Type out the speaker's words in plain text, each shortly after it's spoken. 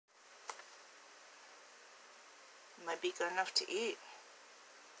might be good enough to eat.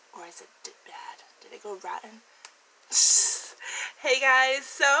 Or is it bad? Did it go rotten? Hey guys,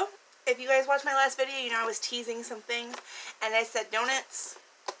 so if you guys watched my last video, you know I was teasing some things and I said donuts.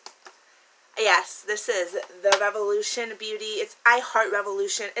 Yes, this is the Revolution Beauty. I Heart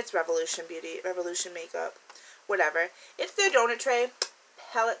Revolution. It's Revolution Beauty, Revolution Makeup, whatever. It's their donut tray,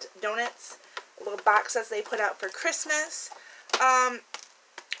 pellet donuts, little boxes they put out for Christmas.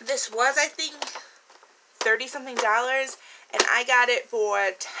 This was, I think, $30-something, and I got it for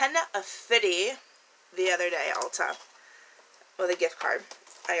 $10.50 the other day, Ulta, with a gift card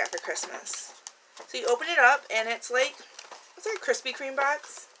I got for Christmas. So you open it up, and it's like a Krispy Kreme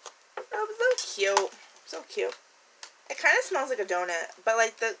box. Oh, so cute. So cute. It kind of smells like a donut, but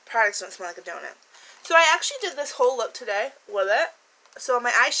like the products don't smell like a donut. So I actually did this whole look today with it. So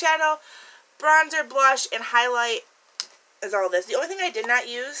my eyeshadow, bronzer, blush, and highlight is all this. The only thing I did not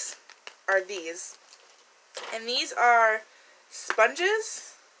use are these. And these are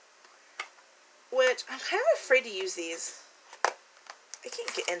sponges, which I'm kind of afraid to use these. I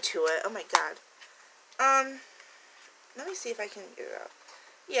can't get into it. Oh my god. Let me see if I can get it out.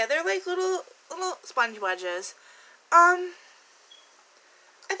 Yeah, they're like little sponge wedges. I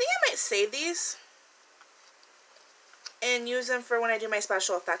think I might save these and use them for when I do my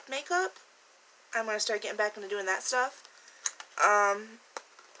special effect makeup. I'm going to start getting back into doing that stuff.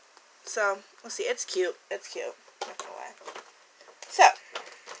 So, we'll see. It's cute. It's cute. Not gonna lie. So,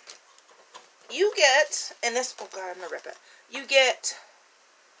 you get, and this, oh god, I'm going to rip it. You get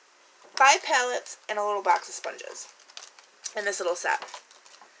 5 palettes and a little box of sponges in this little set.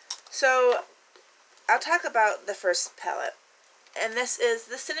 So, I'll talk about the first palette. And this is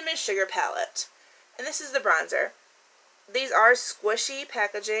the Cinnamon Sugar palette. And this is the bronzer. These are squishy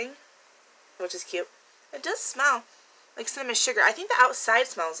packaging, which is cute. It does smell like cinnamon sugar. I think the outside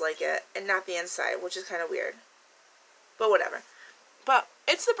smells like it and not the inside, which is kind of weird. But whatever. But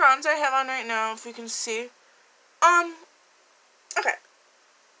it's the bronzer I have on right now, if you can see. Okay.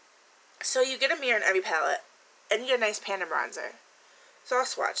 So you get a mirror in every palette, and you get a nice pan of bronzer. So I'll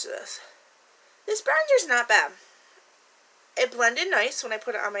swatch this. This bronzer's not bad. It blended nice when I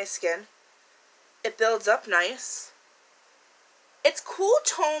put it on my skin. It builds up nice. It's cool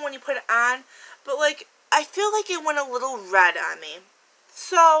tone when you put it on, but like, I feel like it went a little red on me.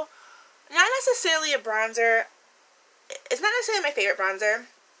 So, not necessarily a bronzer. It's not necessarily my favorite bronzer,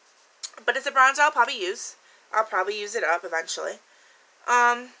 but it's a bronzer I'll probably use. I'll probably use it up eventually.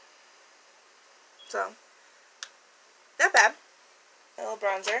 So, not bad. A little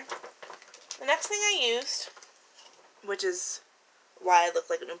bronzer. The next thing I used, which is why I look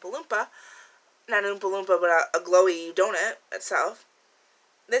like an Oompa Loompa, not an Oompa Loompa, but a glowy donut itself.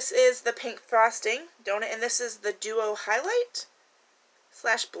 This is the pink frosting donut, and this is the Duo Highlight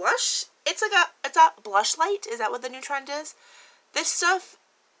 / blush. It's a blush light. Is that what the new trend is? This stuff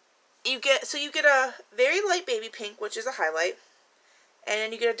you get, so you get a very light baby pink, which is a highlight, and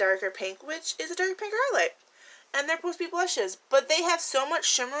then you get a darker pink, which is a dark pink highlight. And they're supposed to be blushes, but they have so much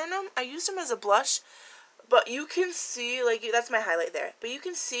shimmer in them. I used them as a blush, but you can see, like, that's my highlight there. But you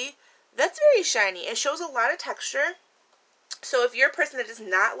can see, that's very shiny. It shows a lot of texture. So if you're a person that does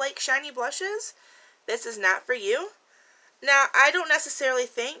not like shiny blushes, this is not for you. Now, I don't necessarily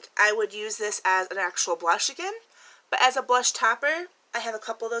think I would use this as an actual blush again, but as a blush topper, I have a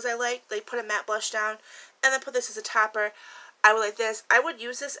couple of those I like. They put a matte blush down, and then put this as a topper. I would like this. I would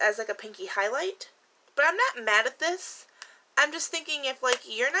use this as like a pinky highlight. But I'm not mad at this. I'm just thinking if, like,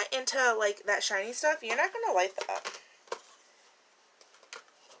 you're not into, like, that shiny stuff, you're not going to like that.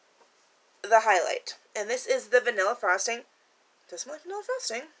 The highlight. And this is the vanilla frosting. Does it smell like vanilla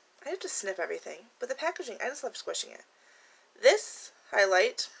frosting? I have to snip everything. But the packaging, I just love squishing it. This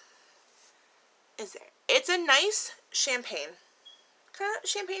highlight is there. It's a nice champagne. Kind of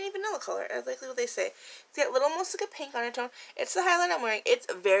champagne vanilla color. I like what they say. It's got little, almost like a pink undertone. It's the highlight I'm wearing.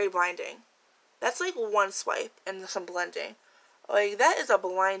 It's very blinding. That's like one swipe and some blending. Like, that is a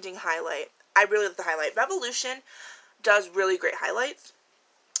blinding highlight. I really love the highlight. Revolution does really great highlights.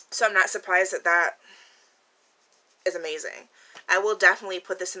 So I'm not surprised that that is amazing. I will definitely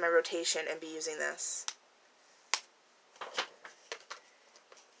put this in my rotation and be using this.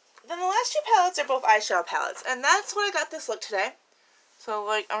 Then the last two palettes are both eyeshadow palettes. And that's what I got this look today. So,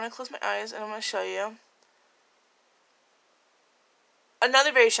 like, I'm going to close my eyes and I'm going to show you.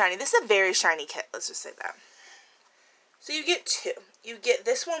 Another very shiny. This is a very shiny kit. Let's just say that. So you get two. You get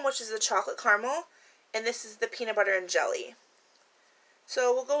this one, which is the chocolate caramel, and this is the peanut butter and jelly.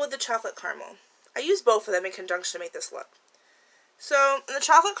 So we'll go with the chocolate caramel. I use both of them in conjunction to make this look. So in the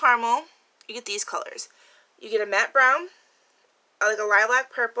chocolate caramel, you get these colors. You get a matte brown, like a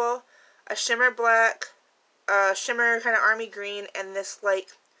lilac purple, a shimmer black, shimmer kind of army green, and this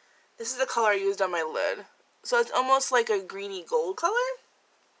is the color I used on my lid. So it's almost like a greeny gold color.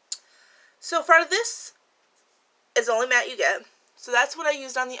 So for this is the only matte you get. So that's what I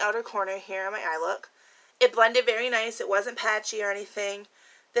used on the outer corner here on my eye look. It blended very nice. It wasn't patchy or anything.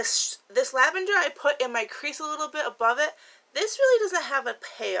 This lavender I put in my crease a little bit above it. This really doesn't have a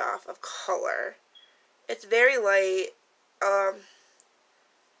payoff of color. It's very light.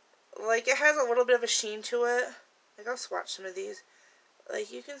 Like it has a little bit of a sheen to it. Like I'll swatch some of these.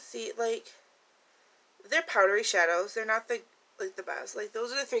 Like you can see, like they're powdery shadows. They're not the best. Like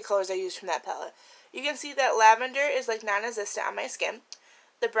those are the 3 colors I used from that palette. You can see that lavender is like non-existent on my skin.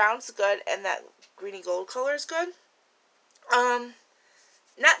 The brown's good, and that greeny gold color is good.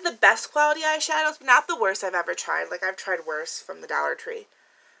 Not the best quality eyeshadows, but not the worst I've ever tried. Like I've tried worse from the Dollar Tree.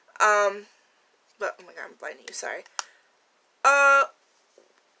 But oh my god, I'm blinding you. Sorry.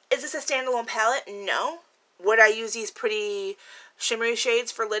 Is this a standalone palette? No. Would I use these pretty shimmery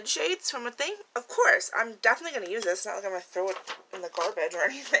shades for lid shades from a thing? Of course. I'm definitely going to use this. It's not like I'm going to throw it in the garbage or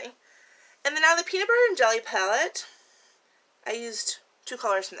anything. And then now the Peanut Butter and Jelly palette. I used 2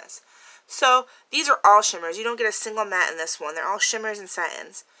 colors from this. So these are all shimmers. You don't get a single matte in this one. They're all shimmers and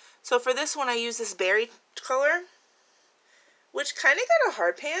satins. So for this one I used this berry color, which kind of got a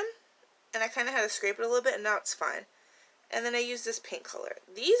hard pan. And I kind of had to scrape it a little bit, and now it's fine. And then I used this pink color.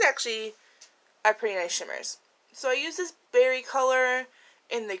 These actually are pretty nice shimmers. So I use this berry color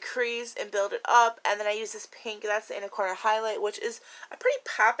in the crease and build it up, and then I use this pink, that's the inner corner highlight, which is a pretty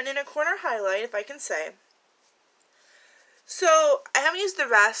poppin' inner corner highlight, if I can say. So I haven't used the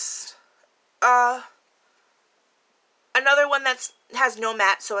rest. Another one that has no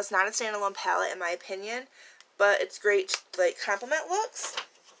matte, so it's not a standalone palette in my opinion, but it's great to like complement looks.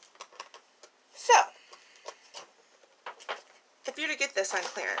 So if you're to get this on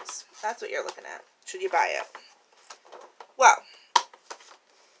clearance, that's what you're looking at. Should you buy it? Well,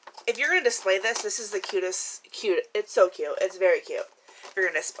 if you're going to display this, this is the cutest, it's so cute. It's very cute if you're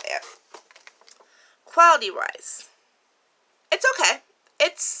going to display it. Quality-wise, it's okay.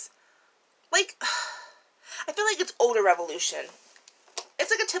 It's, like, I feel like it's older Revolution.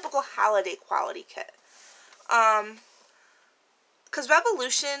 It's like a typical holiday quality kit. Because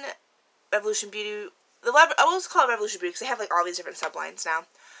Revolution Beauty, I always call it Revolution Beauty because they have, like, all these different sublines now.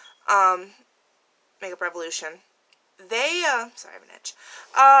 Makeup Revolution. They, sorry, I have an itch.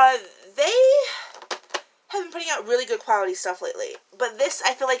 They have been putting out really good quality stuff lately. But this,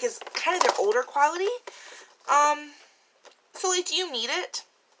 I feel like, is kind of their older quality. So, like, do you need it?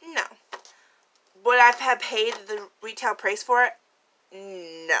 No. Would I have paid the retail price for it?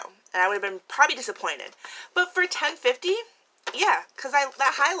 No. And I would have been probably disappointed. But for $10.50, yeah, because that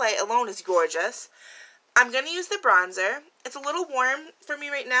highlight alone is gorgeous. I'm going to use the bronzer. It's a little warm for me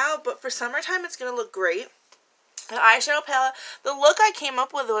right now, but for summertime, it's going to look great. The eyeshadow palette, the look I came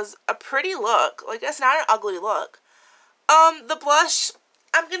up with was a pretty look. Like, it's not an ugly look. The blush,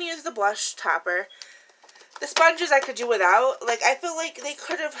 I'm going to use the blush topper. The sponges I could do without. Like, I feel like they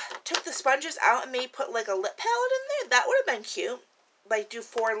could have took the sponges out and maybe put, like, a lip palette in there. That would have been cute. Like, do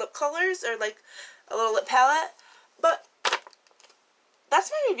 4 lip colors or, like, a little lip palette. But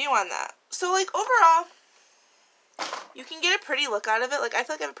that's my review on that. So, like, overall, you can get a pretty look out of it. Like, I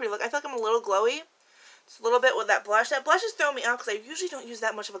feel like I have a pretty look. I feel like I'm a little glowy. Just a little bit with that blush. That blush is throwing me off because I usually don't use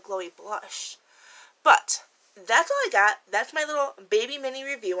that much of a glowy blush. But that's all I got. That's my little baby mini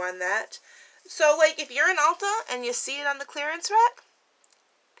review on that. So, like, if you're in Ulta and you see it on the clearance rack,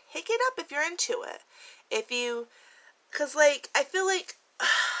 pick it up if you're into it. If you, because, like, I feel like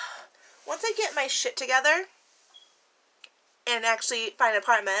once I get my shit together and actually find an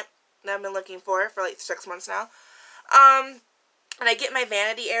apartment that I've been looking for like 6 months now, and I get my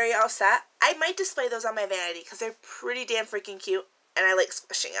vanity area all set, I might display those on my vanity because they're pretty damn freaking cute and I like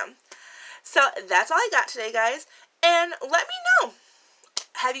squishing them. So that's all I got today, guys. And let me know,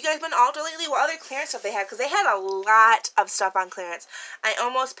 have you guys been Ulta lately? What other clearance stuff they had? Because they had a lot of stuff on clearance. I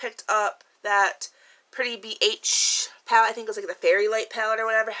almost picked up that pretty BH palette. I think it was like the Fairy Light palette or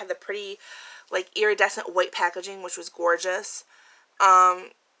whatever. It had the pretty, like, iridescent white packaging, which was gorgeous.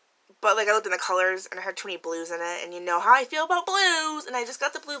 But, like, I looked in the colors, and it had too many blues in it, and you know how I feel about blues, and I just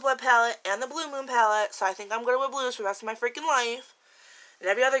got the Blue Blood palette and the Blue Moon palette, so I think I'm going to wear blues for the rest of my freaking life, and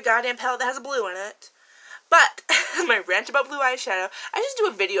every other goddamn palette that has a blue in it. But, my rant about blue eyeshadow, I just do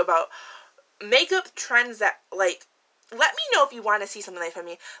a video about makeup trends that, like, let me know if you want to see something like from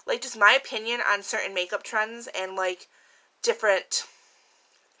me, like, just my opinion on certain makeup trends, and, like, different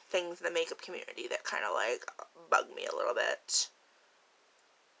things in the makeup community that kind of, like, bug me a little bit.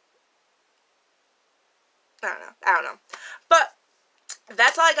 I don't know. But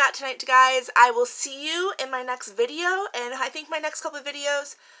that's all I got tonight, guys. I will see you in my next video, and I think my next couple of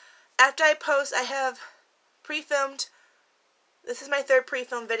videos, after I post, I have pre-filmed. This is my third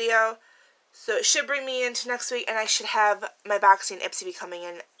pre-film video, so it should bring me into next week, and I should have my Boxing Ipsy be coming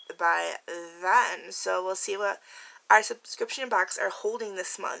in by then. So we'll see what our subscription box are holding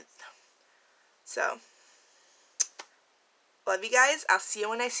this month. So, love you guys. I'll see you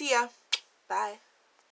when I see you. Bye.